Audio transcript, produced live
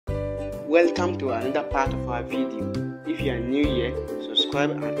Welcome to another part of our video. If you are new here, subscribe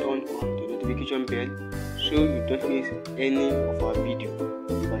and turn on the notification bell so you don't miss any of our video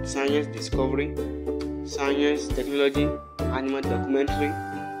about science discovery, science technology, animal documentary.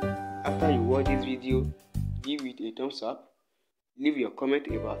 After you watch this video, give it a thumbs up, leave your comment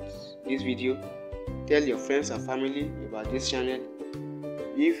about this video, tell your friends and family about this channel.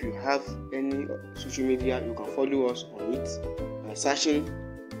 If you have any social media, you can follow us on it by searching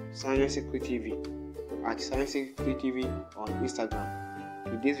Encyclopedia at Encyclopedia on Instagram.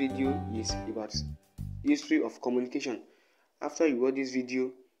 Today's video is about history of communication. After you watch this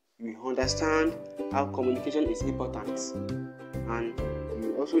video, you understand how communication is important, and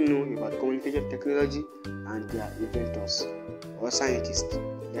you also know about communication technology and their inventors or scientists.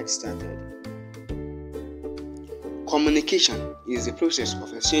 Let's start. Communication is the process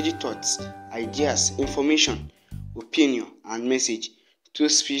of exchanging thoughts, ideas, information, opinion, and message through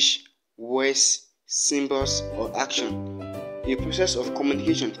speech, words, symbols, or action. A process of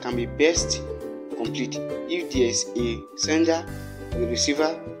communication can be best complete if there is a sender, a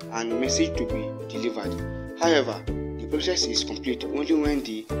receiver, and a message to be delivered. However, the process is complete only when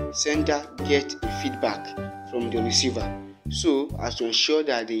the sender gets a feedback from the receiver, so as to ensure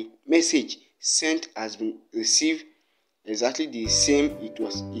that the message sent has been received exactly the same it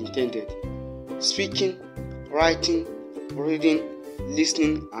was intended. Speaking, writing, reading,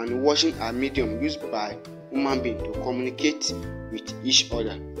 listening, and watching are medium used by human beings to communicate with each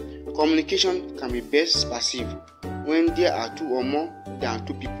other. Communication can be best perceived when there are two or more than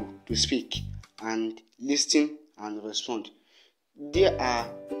two people to speak and listen and respond. There are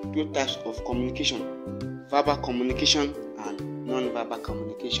two types of communication: verbal communication and non-verbal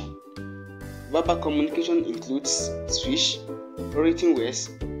communication. Verbal communication includes speech, written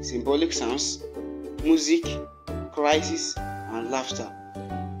words, symbolic sounds, music, cries, and laughter.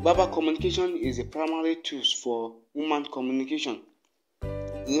 Verbal communication is the primary tool for human communication.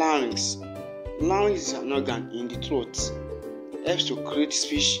 Larynx. Larynx is an organ in the throat. Helps to create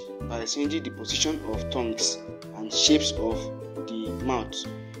speech by changing the position of tongues and shapes of the mouth.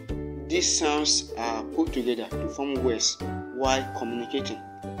 These sounds are put together to form words while communicating.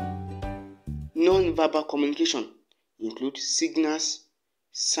 Non-verbal communication includes signals,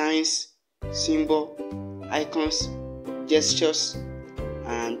 signs, symbols, icons, gestures,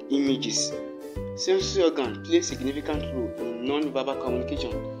 and images. Sensory organs play a significant role in non-verbal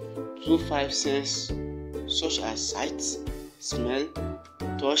communication through 5 senses such as sight, smell,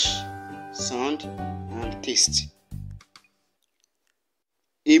 touch, sound, and taste.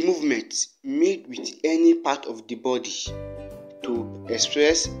 A movement made with any part of the body to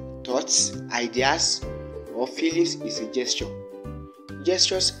express thoughts, ideas, or feelings is a gesture.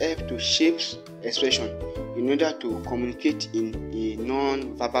 Gestures help to shape expression in order to communicate in a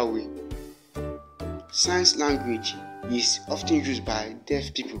non-verbal way. Sign language is often used by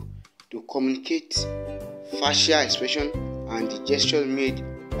deaf people to communicate. Facial expression and the gestures made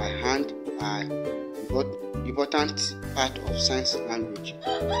by hand are important part of sign language.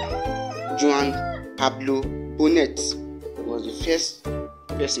 Joan Pablo Bonnet was the first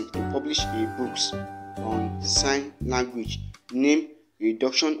person to publish a book on sign language named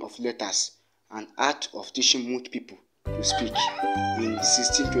Reduction of Letters: An Art of Teaching Mute People to Speak in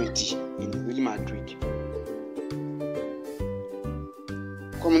 1620 in Real Madrid.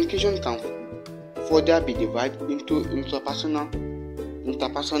 Communication can further be divided into interpersonal,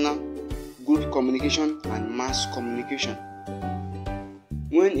 group communication, and mass communication.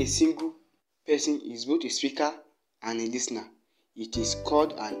 When a single person is both a speaker and a listener, it is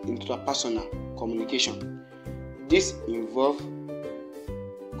called an intrapersonal communication. This involves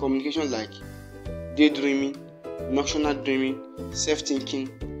communication like daydreaming, nocturnal dreaming, self-thinking,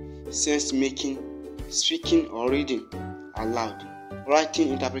 sense-making, speaking or reading aloud, writing,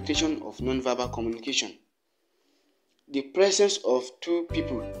 interpretation of non-verbal communication. The presence of two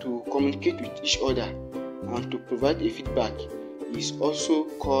people to communicate with each other and to provide a feedback is also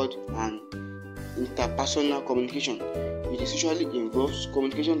called an interpersonal communication. It usually involves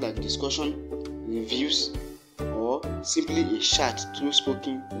communication like discussion, reviews, or simply a chat through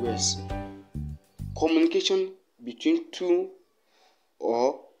spoken words. Communication between two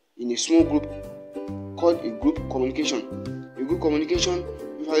or in a small group called a group communication. A group communication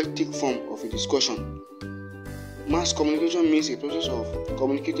usually takes form of a discussion. Mass communication means a process of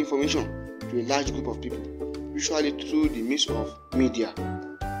communicating information to a large group of people, usually through the means of media.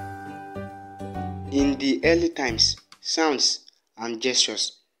 In the early times, sounds and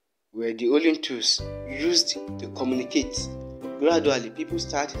gestures were the only tools used to communicate. Gradually, people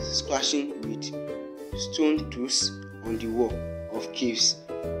started scratching with stone tools on the wall of caves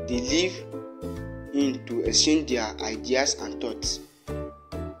they live in to exchange their ideas and thoughts.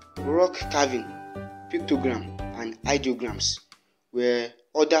 Rock carving, pictogram, and ideograms were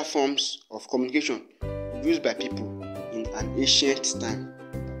other forms of communication used by people in an ancient time.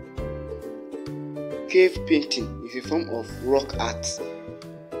 Cave painting is a form of rock art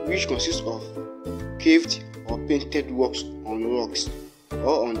which consists of carved or painted works on rocks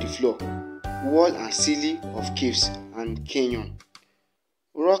or on the floor, wall and ceiling of caves and canyon.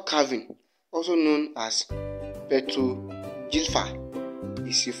 Rock carving, also known as petroglyph,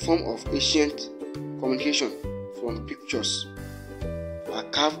 is a form of ancient communication from pictures are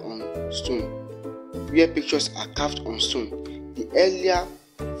carved on stone, where pictures are carved on stone. The earlier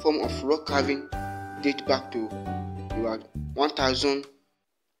form of rock carving date back to about 1000.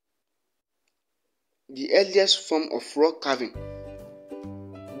 The earliest form of rock carving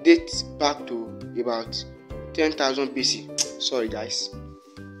dates back to about 10,000 BC. Sorry guys.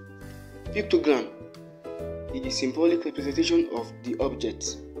 Pictogram is a symbolic representation of the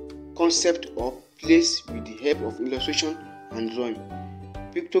object, concept, or place with the help of illustration and drawing.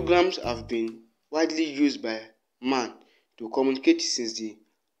 Pictograms have been widely used by man to communicate since the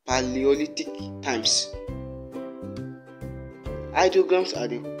Paleolithic times. Ideograms are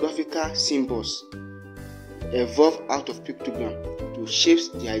the graphical symbols evolved out of pictogram to shape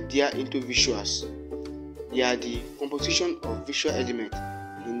the idea into visuals. They are the composition of visual elements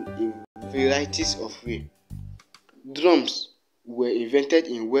in varieties of ways. Drums were invented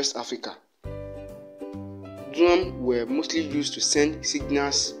in West Africa. Drums were mostly used to send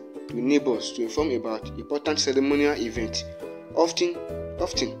signals to neighbors to inform about important ceremonial events. Often,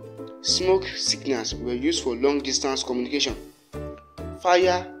 smoke signals were used for long-distance communication.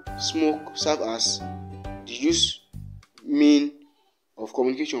 Fire, smoke served as the use mean of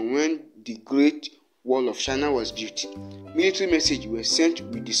communication when the Great Wall of China was built. Military messages were sent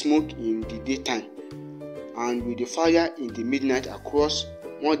with the smoke in the daytime and with the fire in the midnight across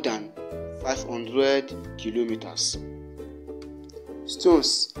more than 500 kilometers.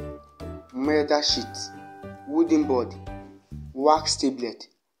 Stones, metal sheets, wooden board, wax tablet,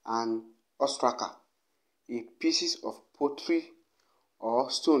 and ostraka, pieces of pottery or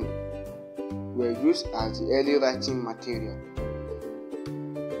stone, were used as the early writing material.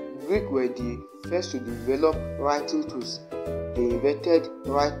 Greeks were the first to develop writing tools. They invented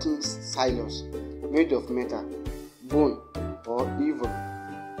writing stylus made of metal, bone, or ivory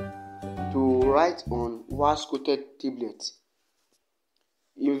to write on wax-coated tablets.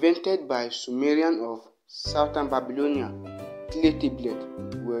 Invented by Sumerians of southern Babylonia, clay tablets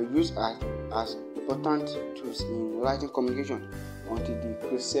were used as important tools in writing communication until the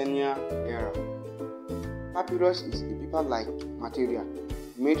Christian era. Papyrus is a paper-like material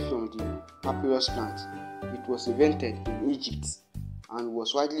made from the papyrus plant. It was invented in Egypt and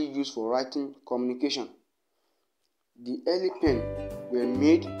was widely used for writing communication. The early pens were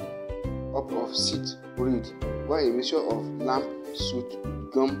made up of seed reed, while a mixture of lamp soot,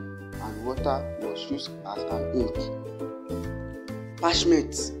 gum, and water was used as an ink.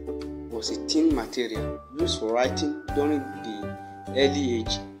 Parchment was a thin material used for writing during the early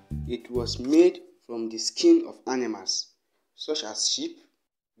age. It was made from the skin of animals such as sheep,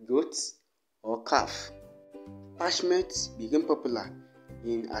 goats, or calf. Parchment became popular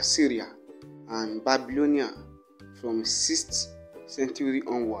in Assyria and Babylonia from 6th century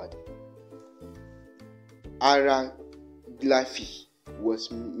onward. Hieroglyphy was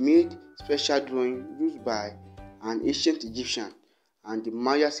made special drawing used by an ancient Egyptian and the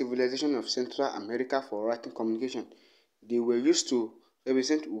Maya civilization of Central America for writing communication. They were used to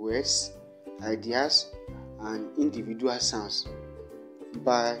represent words, ideas, and individual sounds.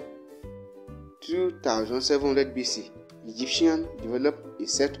 By 2700 BC, Egyptians developed a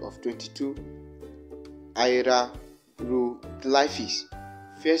set of 22 hieroglyphs.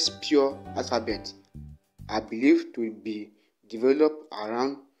 First pure alphabet are believed to be developed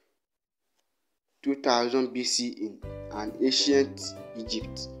around 2000 BC in an ancient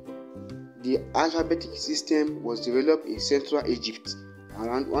Egypt. The alphabetic system was developed in Central Egypt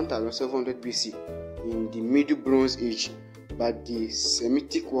around 1700 BC in the Middle Bronze Age by the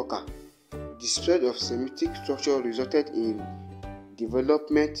Semitic worker. The spread of Semitic structure resulted in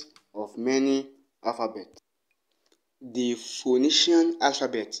development of many alphabets. The Phoenician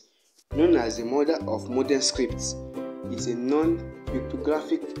alphabet, known as the mother of modern scripts, is a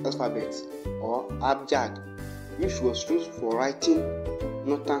non-pictographic alphabet or abjad, which was used for writing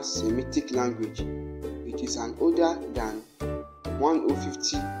Northern Semitic language. It is an older than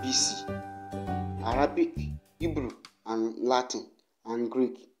 1050 BC. Arabic, Hebrew, and Latin and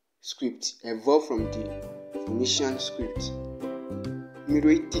Greek script evolved from the Phoenician script.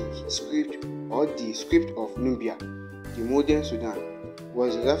 Meroitic script or the script of Nubia, the modern Sudan,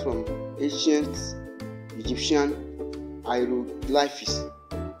 was derived from ancient Egyptian hieroglyphs.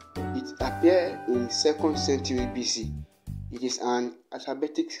 It appeared in 2nd century BC. It is an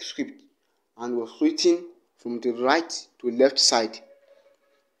alphabetic script and was written from the right to left side.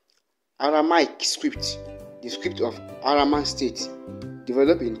 Aramaic script, the script of Araman state,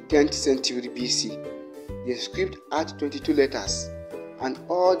 developed in 10th century BC. The script had 22 letters, and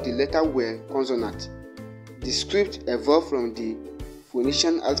all the letters were consonant. The script evolved from the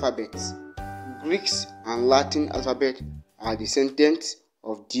Phoenician alphabet. Greek and Latin alphabet are descendants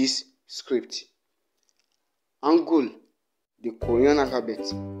of this script. Hangul, the Korean alphabet,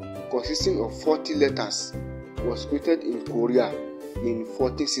 consisting of 40 letters, was created in Korea in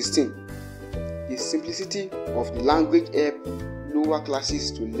 1416. The simplicity of the language helped lower classes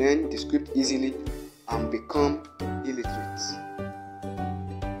to learn the script easily and become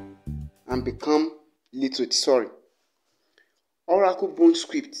literate. Oracle bone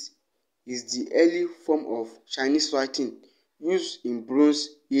script is the early form of Chinese writing used in Bronze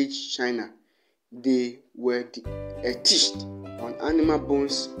Age China. They were etched on animal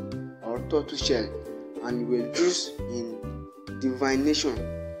bones or tortoise shell and were used in divination.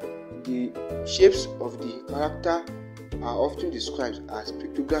 The shapes of the character are often described as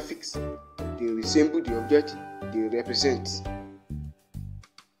pictographics. They resemble the object they represent.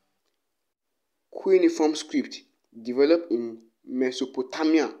 Cuneiform script, developed in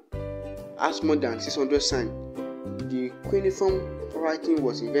Mesopotamia, has more than 600 signs. The cuneiform writing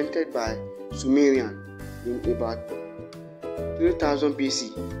was invented by Sumerians in about 3000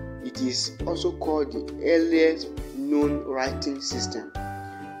 BC. It is also called the earliest known writing system.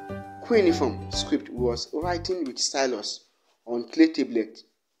 Cuneiform script was written with stylus on clay tablets,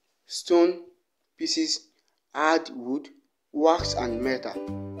 stone pieces, hard wood, wax, and metal.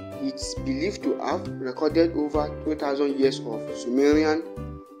 It's believed to have recorded over 2000 years of Sumerian,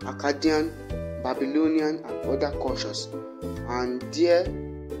 Akkadian, Babylonian, and other cultures, and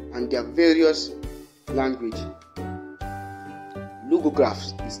their various languages.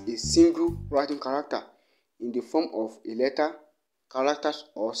 Logographs is a single writing character in the form of a letter, characters,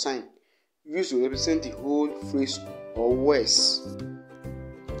 or sign, used to represent the whole phrase or words.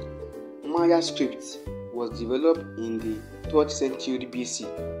 Maya script was developed in the 3rd century BC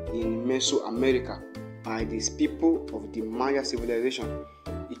in Mesoamerica by the people of the Maya civilization.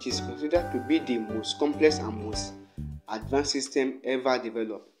 It is considered to be the most complex and most advanced system ever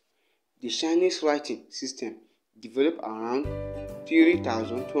developed. The Chinese writing system, developed around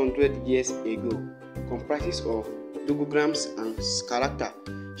 3,200 years ago, comprises of logograms and characters.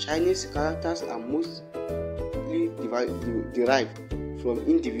 Chinese characters are mostly derived from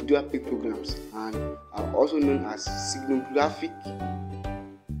individual pictograms and are also known as signographic.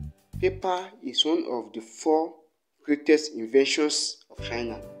 Paper is one of the 4 greatest inventions of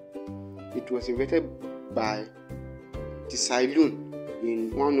China. It was invented by Tsilun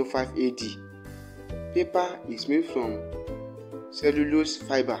in 105 AD. Paper is made from cellulose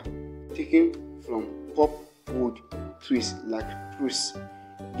fiber taken from pulpwood trees like spruce.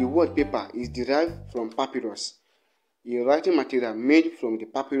 The word paper is derived from papyrus, a writing material made from the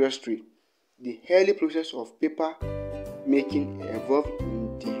papyrus tree. The early process of paper making evolved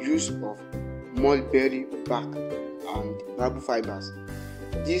in the use of mulberry bark and bamboo fibers.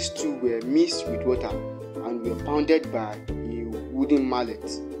 These two were mixed with water and were pounded by a wooden mallet.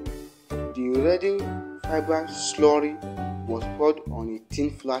 The ready fiber slurry was poured on a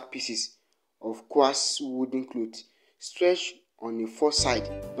thin flat pieces of coarse wooden cloth stretched on a 4-side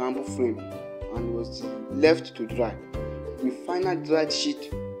bamboo frame and was left to dry. The final dried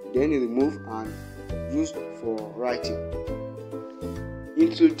sheet then removed and used for writing.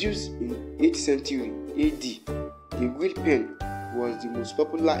 Introduced in 8th century AD, the quill pen was the most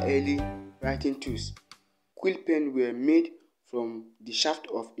popular early writing tools. Quill pens were made from the shaft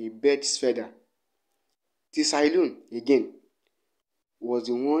of a bird's feather. Tsilun, again, was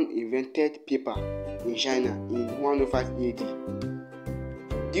the one invented paper in China in 105 AD.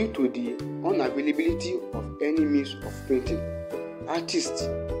 Due to the unavailability of any means of printing, artists,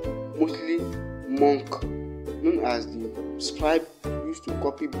 mostly monks, known as the scribe, used to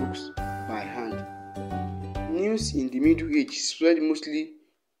copy books by hand. News in the Middle Age spread mostly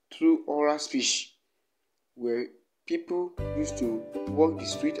through oral speech, where people used to walk the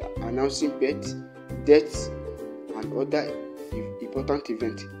street announcing births, deaths, and other important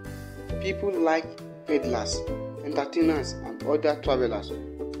events. People like peddlers, entertainers, and other travelers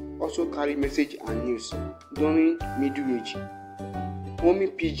also carry message and news during Middle Age.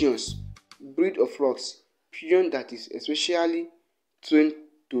 Homing pigeons, breed of frogs, pigeon that is especially trained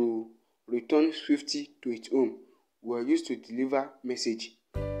to return swiftly to its home, were used to deliver message.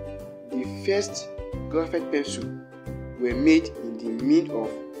 The first graphite pencil were made in the mid of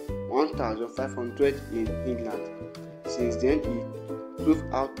 1500 in England. Since then, it proved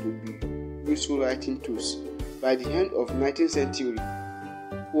out to be useful writing tools. By the end of the 19th century,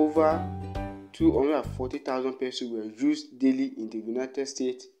 over 240,000 pencils were used daily in the United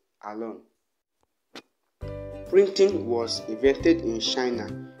States alone. Printing was invented in China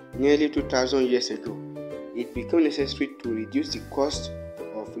nearly 2,000 years ago. It became necessary to reduce the cost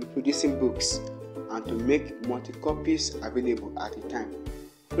of reproducing books and to make multi-copies available at a time.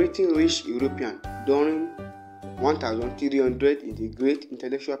 Printing reached Europeans during 1300 in the Great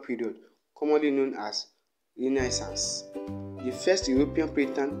Intellectual Period, commonly known as Renaissance. The first European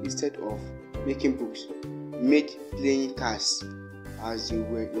printer, instead of making books, made playing cards, as they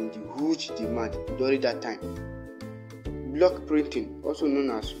were in the huge demand during that time. Block printing, also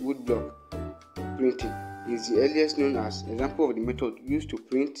known as woodblock printing, is the earliest known as example of the method used to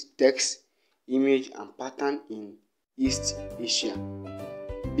print text, image, and pattern in East Asia.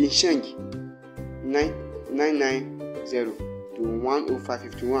 Binsheng 990 to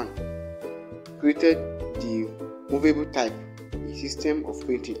 10551 created the movable type, a system of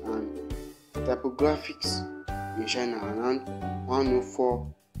printing and typographics in China around 104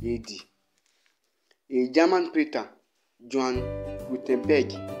 AD. A German printer, Johann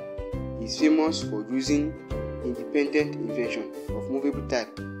Gutenberg, is famous for using independent invention of movable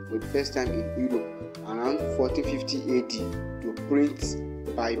type for the first time in Europe around 1450 AD to print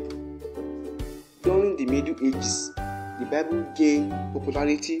Bible. During the Middle Ages, the Bible gained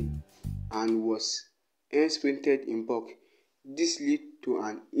popularity and was hence printed in bulk. This led to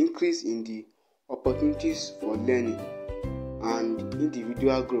an increase in the opportunities for learning and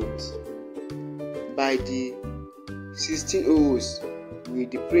individual growth. By the 1600s,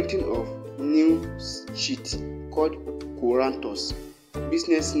 with the printing of news sheets called courantos,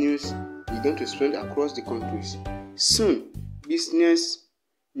 business news began to spread across the countries. Soon, business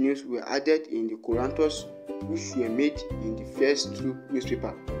news were added in the courantos, which were made in the first two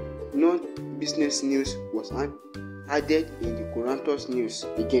newspapers. Non-business news was added in the courantos news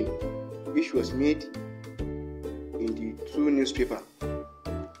again, which was made in the two newspapers.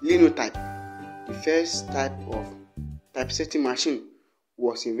 Linotype, the first type of typesetting machine,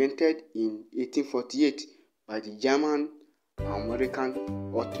 was invented in 1848 by the German-American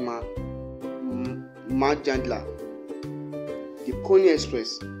Otmar Marjandler. The Pony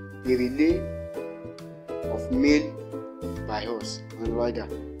Express, a relay of mail by horse and rider,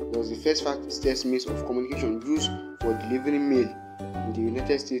 was the first fastest means of communication used for delivering mail in the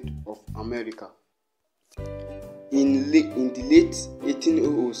United States of America. In the late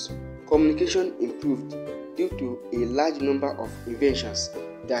 1800s, communication improved due to a large number of inventions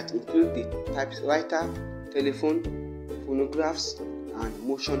that include the typewriter, telephone, phonographs, and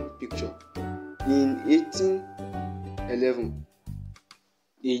motion picture. In 1811,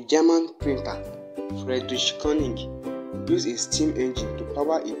 a German printer, Friedrich Koenig, used a steam engine to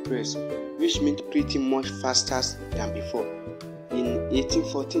power a press, which made printing much faster than before. In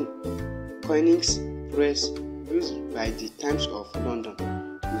 1814, Koenig's press, used by the Times of London,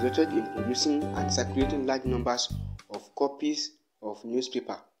 resulted in producing and circulating large numbers of copies of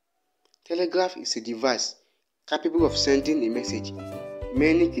newspaper. Telegraph is a device capable of sending a message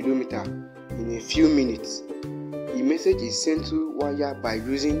many kilometers in a few minutes. A message is sent through wire by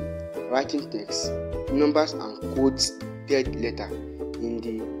using writing text, numbers, and coded letter. In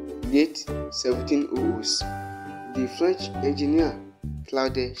the late 1700s, the French engineer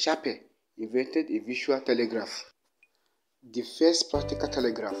Claude Chappell invented a visual telegraph. The first practical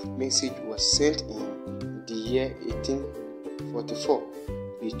telegraph message was sent in the year 1844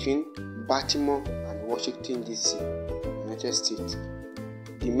 between Baltimore and Washington, D.C., United States.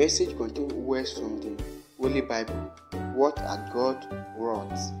 The message contained words from the Holy Bible, what had God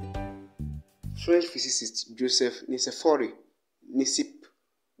wrought. French physicist Joseph Nicephore Nicepe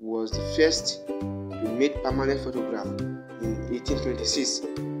was the first to make permanent photograph in 1826.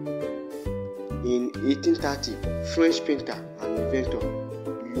 In 1830, French painter and inventor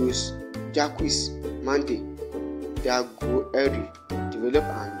Louis Jacques Mande Daguerre developed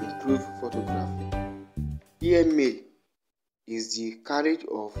and improved photograph. Air mail is the carriage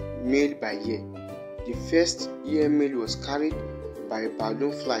of mail by air. The first air mail was carried by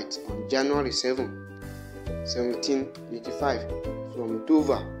balloon flight on January 7, 1785 from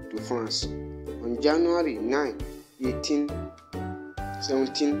Dover to France. On January 9,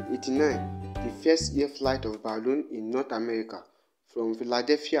 1789, the first air flight of balloon in North America from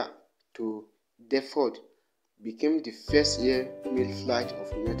Philadelphia to Deptford, became the first air-mail flight of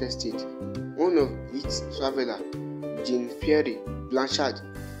the United States. One of its travelers, Jean-Pierre Blanchard,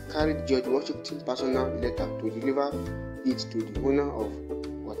 carried George Washington's personal letter to deliver it to the owner of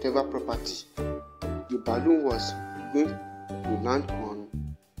whatever property. The balloon was going to land on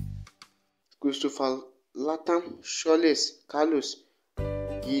Christopher Latham, Charles Carlos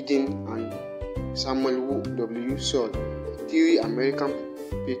Gidding, and Samuel W. Sewall, three American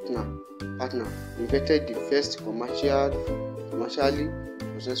partners, invented the first commercially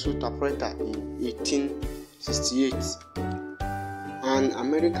successful typewriter in 1868. An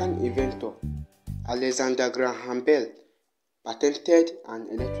American inventor, Alexander Graham Bell, patented an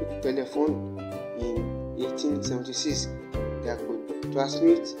electric telephone in 1876 that could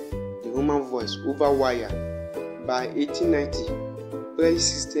transmit the human voice over wire. By 1890, Bell's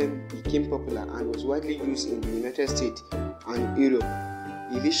system became popular and was widely used in the United States and Europe.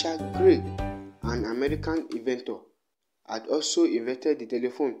 Elisha Gray, an American inventor, had also invented the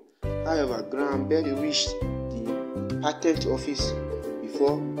telephone. However, Graham Bell reached the patent office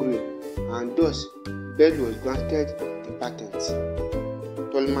before Gray, and thus Bell was granted the patent.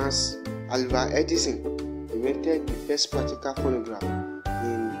 Thomas Alva Edison invented the first practical phonograph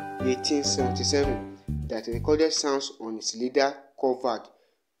in 1877 that recorded sounds on its leather covered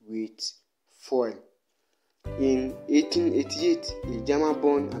with foil. In 1888, a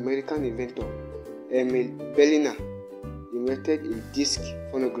German-born American inventor, Emil Berliner, invented a disc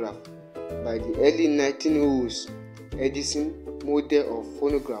phonograph. By the early 1900s, Edison's model of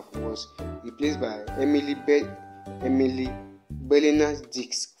phonograph was replaced by Emily Berliner's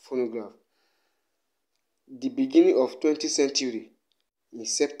disc phonograph. The beginning of the 20th century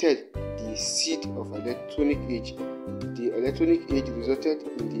incepted the seed of electronic age. The electronic age resulted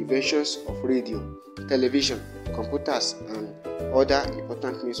in the inventions of radio, television, computers, and other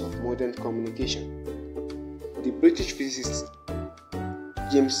important means of modern communication. The British physicist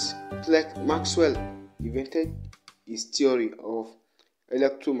James Clerk Maxwell invented his theory of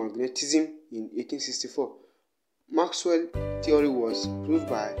electromagnetism in 1864. Maxwell's theory was proved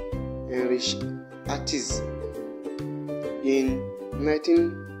by Heinrich Hertz. In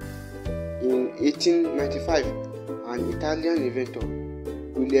 1895, an Italian inventor,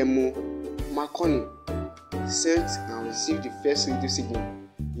 Guglielmo Marconi, sent and received the first radio signal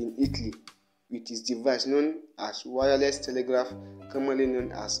in Italy with his device known as wireless telegraph, commonly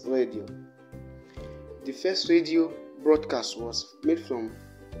known as radio. The first radio broadcast was made from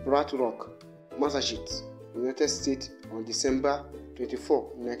Brat Rock, Massachusetts, United States on December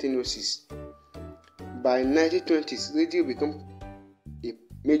 24, 1906. By the 1920s, radio became a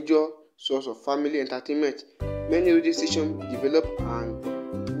major source of family entertainment. Many radio stations developed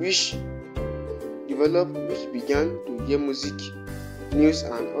which began to hear music, news,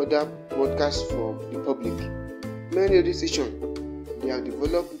 and other broadcasts for the public. Many radio stations have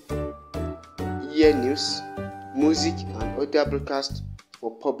developed hear news, music, and other broadcasts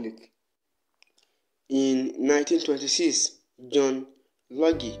for public. In 1926, John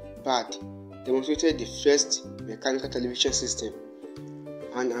Logie Baird demonstrated the first mechanical television system.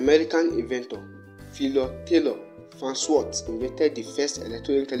 An American inventor, Philo Taylor Farnsworth, invented the first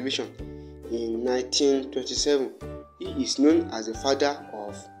electronic television in 1927. He is known as the father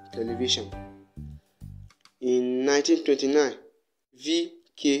of television. In 1929,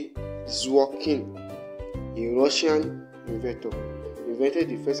 V.K. Zworykin, a Russian inventor, invented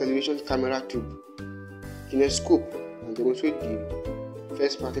the first television camera tube, kinescope, and demonstrated the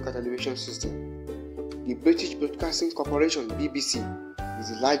first practical television system. The British Broadcasting Corporation (BBC) is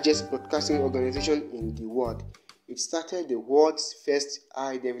the largest broadcasting organization in the world. It started the world's first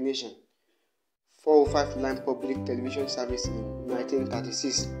high-definition 405-line public television service in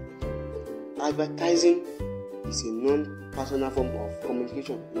 1936. Advertising is a non-personal form of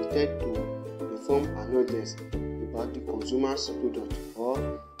communication intended to inform an audience about the consumer's product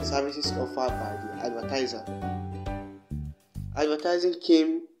or services offered by the advertiser. Advertising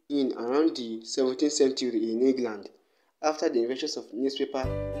came in around the 17th century in England. After the invention of newspaper,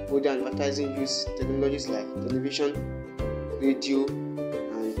 modern advertising used technologies like television, radio,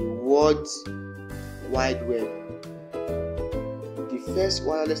 and the World Wide Web. The first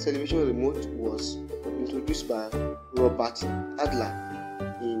wireless television remote was introduced by Robert Adler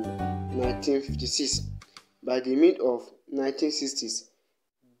in 1956. By the mid of 1960s,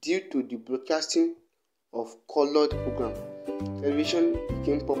 due to the broadcasting of colored programs, television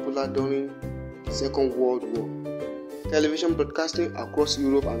became popular during the Second World War. Television broadcasting across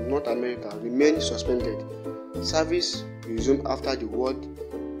Europe and North America remained suspended. Service resumed after the war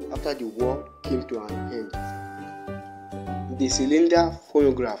came to an end. The cylinder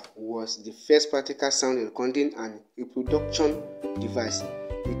phonograph was the first practical sound recording and reproduction device.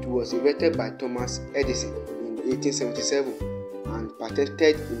 It was invented by Thomas Edison in 1877 and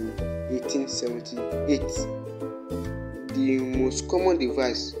patented in 1878. The most common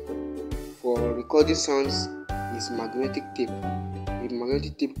device for recording sounds is magnetic tape. A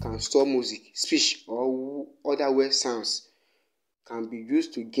magnetic tape can store music, speech, or other word sounds. Can be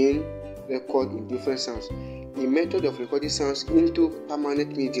used to gain record in different sounds. A method of recording sounds into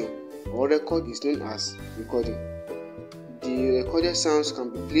permanent medium or record is known as recording. The recorded sounds can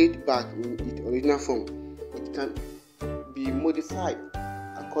be played back in its original form. It can be modified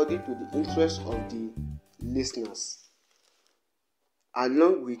according to the interest of the listeners.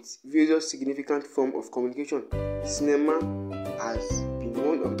 Along with various significant forms of communication, cinema has been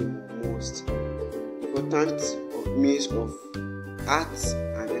one of the most important means of arts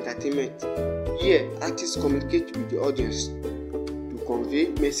and entertainment. Here, artists communicate with the audience to convey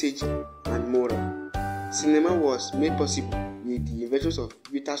message and moral. Cinema was made possible with the invention of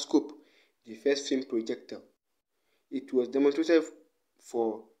vitascope, the first film projector. It was demonstrated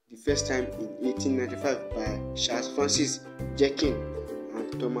for the first time in 1895 by Charles Francis Jekin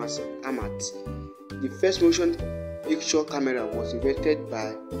and Thomas Amat. The first motion picture camera was invented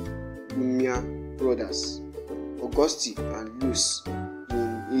by Lumiere brothers, Auguste and Luce,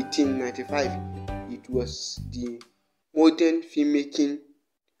 in 1895. It was the modern filmmaking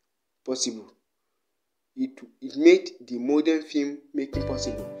possible. It made the modern film making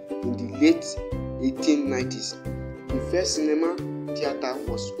possible in the late 1890s. The first cinema theater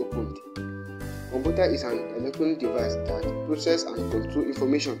was opened. Computer is an electronic device that processes and controls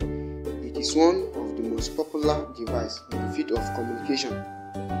information. It is one of the most popular devices in the field of communication.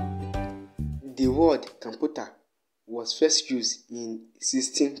 The word computer was first used in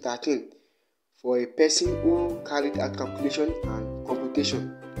 1613 for a person who carried out calculation and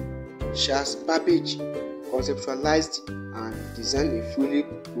computation. Charles Babbage conceptualized and designed a fully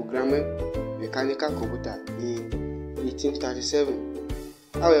programmable mechanical computer in 1837.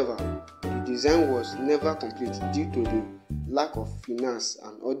 However, the design was never complete due to the lack of finance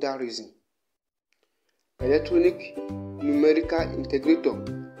and other reasons. Electronic numerical integrator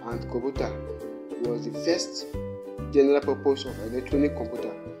and computer was the first general purpose of electronic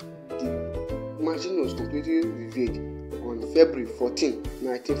computer. The machine was completely revealed on February 14,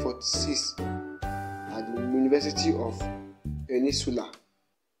 1946 at the University of Peninsula.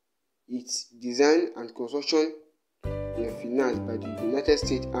 Its design and construction were financed by the United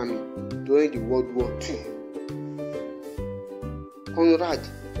States Army during the World War II. Conrad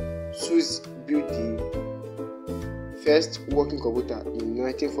Suze built the first working computer in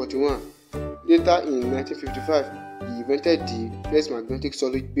 1941. Later in 1955, he invented the first magnetic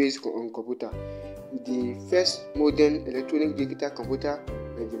solid based on computer. The first modern electronic digital computer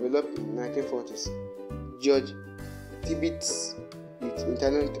was developed in 1940s. George Tibbets is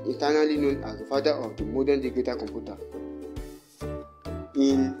internally known as the father of the modern digital computer.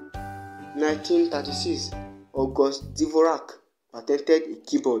 In 1936, August Dvorak patented a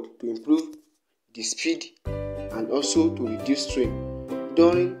keyboard to improve the speed and also to reduce strain.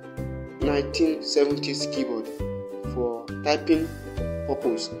 During 1970s, keyboard for typing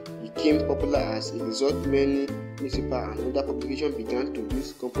purpose became popular. As a result, many municipal and other publications began to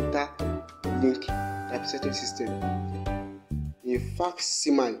use computer link typesetting system. A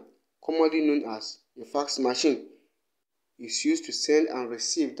facsimile, commonly known as a fax machine, is used to send and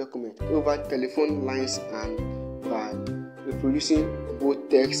receive documents over telephone lines and by reproducing both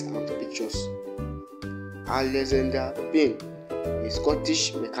text and pictures. Alexander Bain, a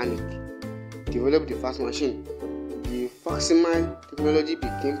Scottish mechanic, developed the fax machine. The facsimile technology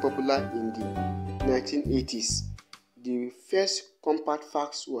became popular in the 1980s. The first compact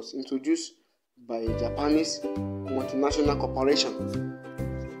fax was introduced by a Japanese multinational corporation.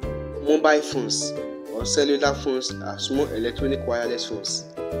 Mobile phones or cellular phones are small electronic wireless phones.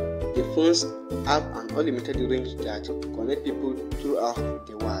 The phones have an unlimited range that connect people throughout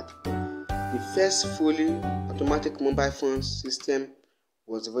the world. The first fully automatic mobile phone system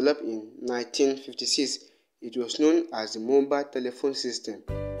was developed in 1956. It was known as the Mobile Telephone System,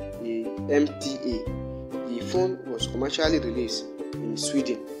 the MTA. The phone was commercially released in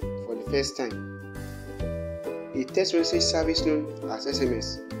Sweden for the first time. A text message service known as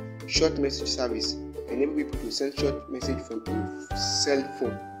SMS, short message service, enables people to send short message from a cell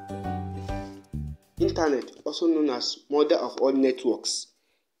phone. Internet, also known as mother of all networks,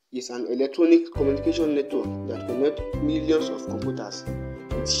 is an electronic communication network that connects millions of computers.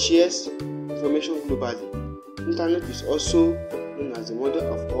 It shares information globally. Internet is also known as the mother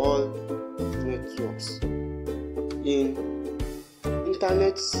of all networks. In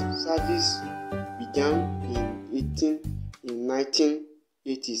Internet service began in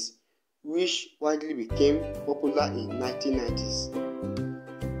 1980s, which widely became popular in 1990s.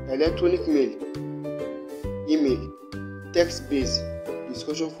 Electronic mail, email, text-based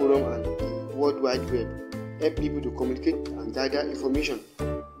discussion forum, and the World Wide Web help people to communicate and gather information.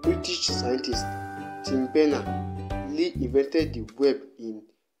 British scientist Tim Berners-Lee invented the web in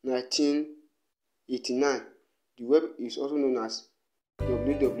 1989. The web is also known as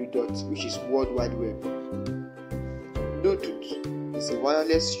www, which is World Wide Web. Bluetooth is a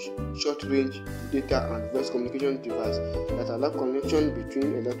wireless short-range data and voice communication device that allows connection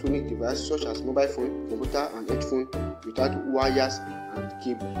between electronic devices such as mobile phone, computer, and headphone without wires and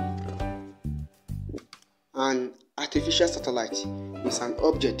cable. An artificial satellite is an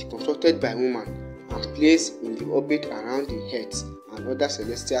object constructed by woman and placed in the orbit around the Earth and other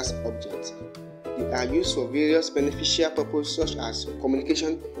celestial objects. They are used for various beneficial purposes such as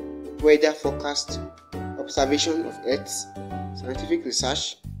communication, weather forecast, observation of Earth, scientific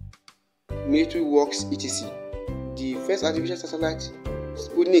research, military works, etc. The first artificial satellite,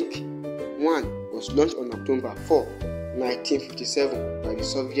 Sputnik 1, was launched on October 4, 1957 by the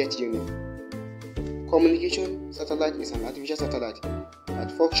Soviet Union. Communication satellite is an artificial satellite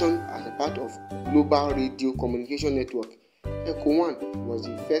that functions as a part of global radio communication network. Echo 1 was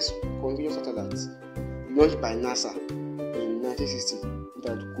the first communication satellite launched by NASA in 1960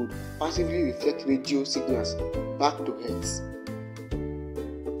 that could passively reflect radio signals back to Earth.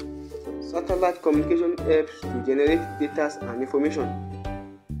 Satellite communication helps to generate data and information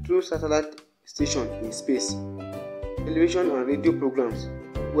through satellite stations in space. Television and radio programs,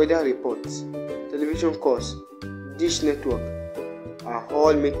 weather reports, television calls, dish network are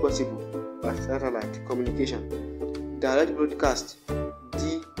all made possible by satellite communication. Direct broadcast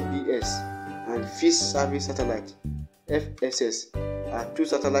 (DBS) and fixed service satellite (FSS) are two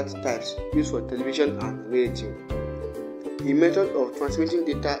satellite types used for television and radio. A method of transmitting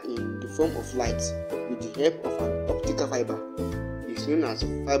data in the form of light with the help of an optical fiber is known as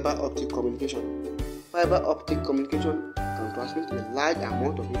fiber optic communication. Fiber optic communication can transmit a large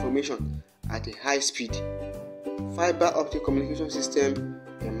amount of information at a high speed. Fiber optic communication system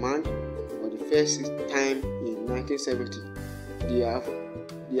emerged for the first time in 1970. They have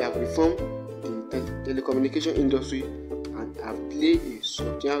reformed the telecommunication industry and have played a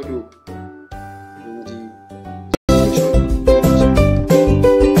substantial role